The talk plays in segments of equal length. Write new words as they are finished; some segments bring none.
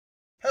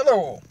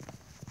Hello.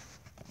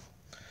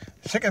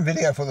 Second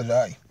video for the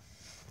day.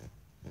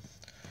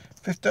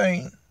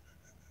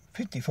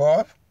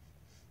 15:55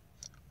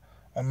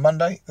 on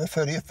Monday the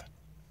 30th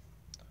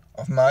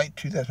of May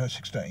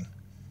 2016.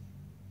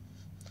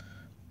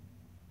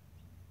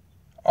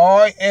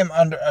 I am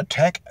under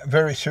attack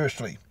very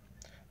seriously.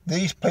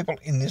 These people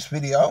in this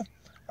video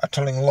are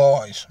telling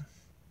lies.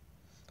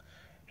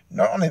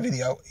 Not on a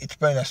video, it's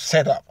been a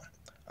setup.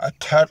 A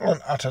total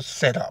and utter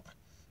setup.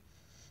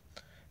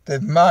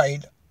 They've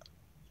made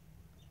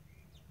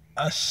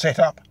a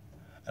setup,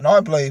 and I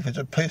believe it's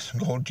a person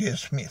called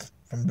Jez Smith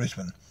from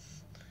Brisbane.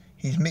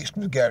 He's mixed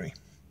with Gary.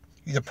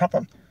 He's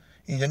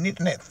an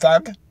internet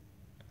thug,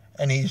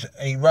 and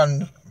he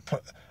runs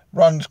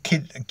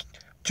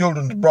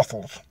children's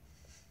brothels.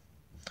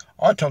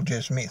 I told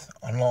Jez Smith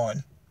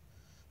online,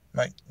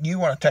 mate, you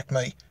want to attack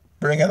me?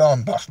 Bring it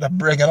on, Buster,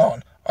 bring it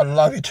on. I'd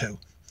love you to.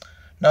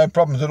 No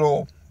problems at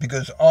all,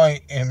 because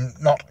I am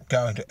not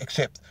going to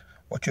accept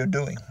what you're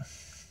doing.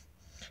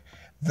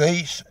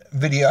 This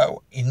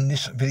video,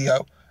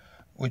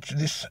 which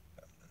this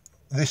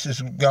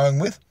is going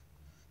with,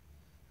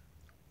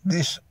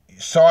 this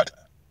site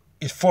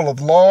is full of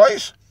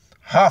lies,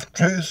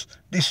 half-truths,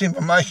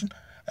 disinformation,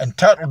 and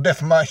total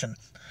defamation.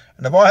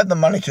 And if I had the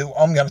money to,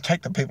 I'm going to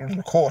take the people to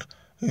the court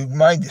who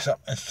made this up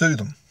and sue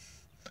them.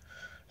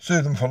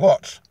 Sue them for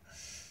lots.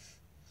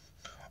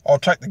 I'll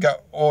take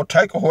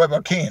whoever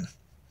I can.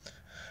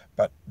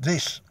 But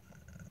this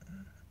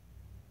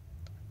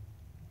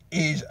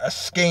is a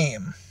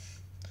scam.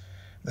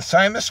 The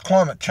same as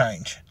climate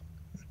change.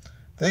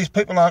 These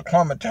people aren't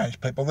climate change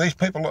people. These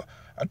people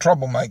are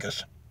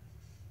troublemakers.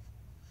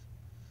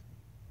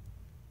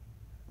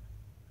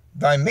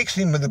 They mix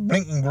in with the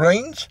blinking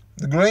Greens.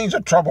 The Greens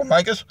are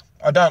troublemakers.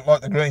 I don't like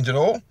the Greens at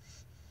all.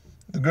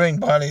 The Green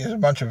Party is a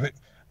bunch of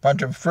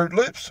Fruit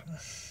Loops.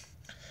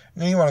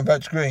 And anyone who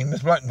votes Green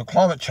is voting for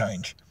climate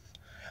change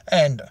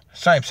and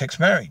same-sex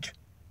marriage.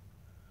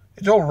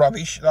 It's all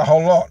rubbish, the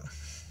whole lot.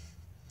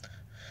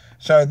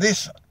 So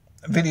this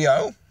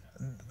video,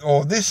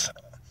 or this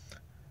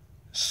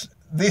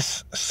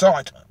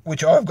site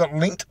which I've got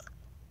linked,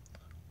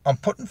 I'm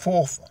putting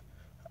forth.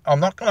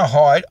 I'm not going to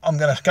hide. I'm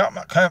going to come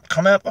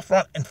out the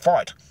front and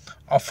fight.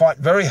 I'll fight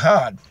very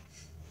hard.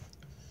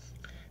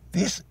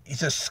 This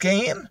is a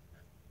scam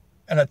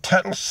and a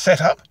total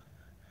setup,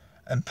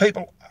 and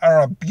people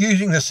are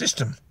abusing the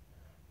system.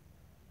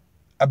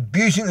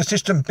 Abusing the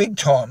system big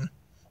time.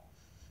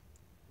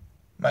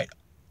 Mate,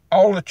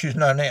 I'll let you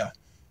know now.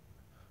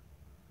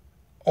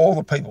 All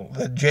the people,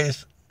 the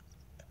Jez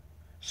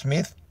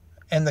Smith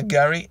and the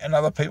Gary and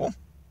other people,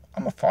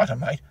 I'm a fighter,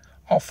 mate.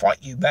 I'll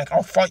fight you back.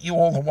 I'll fight you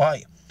all the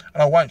way.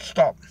 And I won't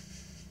stop.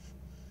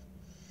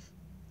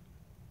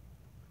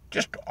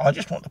 I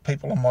just want the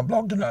people on my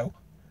blog to know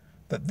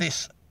that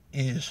this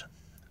is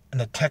an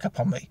attack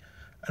upon me.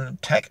 An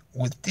attack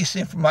with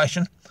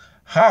disinformation,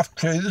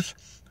 half-truths,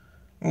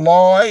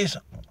 lies,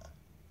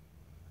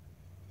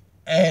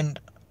 and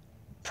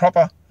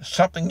proper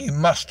something you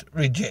must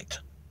reject.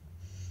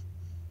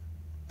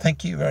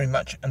 Thank you very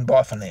much, and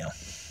bye for now.